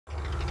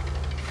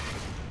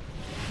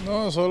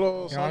No,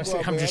 solo Honestly,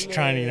 I'm just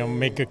trying to,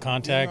 make good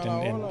contact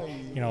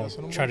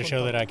and try to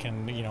show that I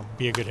can,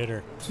 be a good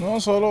hitter. No,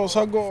 solo No,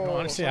 salgo,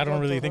 honestly, I don't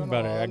al really think terreno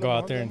about it. a I darle go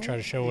out mejor there de and try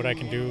to mí show what I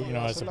can do, y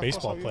as a hacer las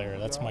baseball cosas player. bien.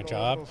 That's Ya my el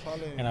job,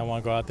 resto and I sale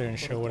want to go out there and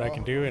show what I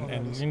can do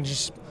and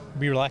just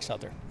be relaxed out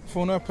there.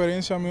 Fue una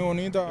experiencia muy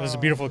bonita It was a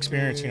beautiful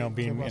experience, que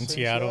being in pasé en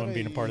Seattle and Seattle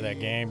being a part of that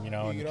game, y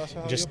and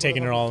gracias a Dios just por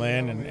taking esa it all oportunidad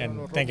in me dieron and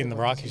los Rockies thanking the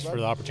de Rockies for participar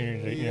the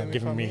opportunity, y de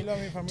giving me mi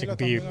to familia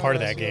be también part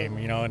of that agradecido. game,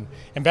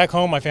 and back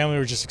home, my family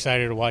were just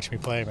excited to watch me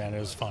play, man. It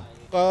was fun.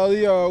 Cada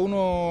día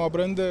uno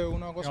aprende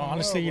una cosa nueva,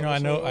 Honestly, por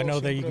I eso know yo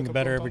that you can siempre get estoy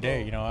better every preguntando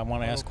day. I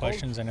want to a ask los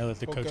coaches questions. I know that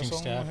the porque coaching son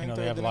staff, gente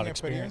they que have a lot tienen of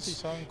experiencia y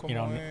experience, saben cómo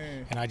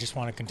es, and I just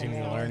want to continue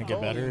to cómo learn es and get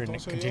todo. better and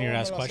Entonces continue to yo me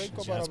ask la acerco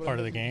questions. para That's part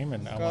of the aprender game,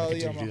 and I want cada to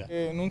día continue to do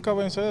más. that. Nunca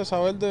pensé de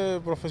saber de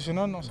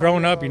profesional, no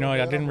Growing sabía up, lo que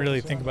I era didn't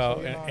really think profesional, no about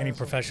sabía nada de any eso.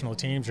 professional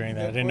teams or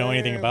anything. I didn't know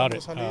anything about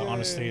it, Después, cuando salí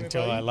honestly, de mi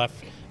until I país,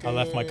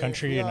 left my que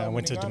country fui and a I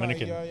went to Dominicana y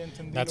Dominican. ya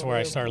entendí That's lo where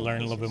I que es started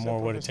learning a little bit ser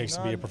more what it takes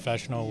to be a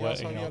profesional professional, y ya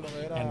sabía lo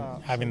que and era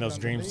ser having those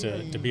Grandes dreams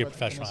Ligas to y be a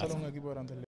professional pertenecer a athlete. un equipo de Grandes Ligas.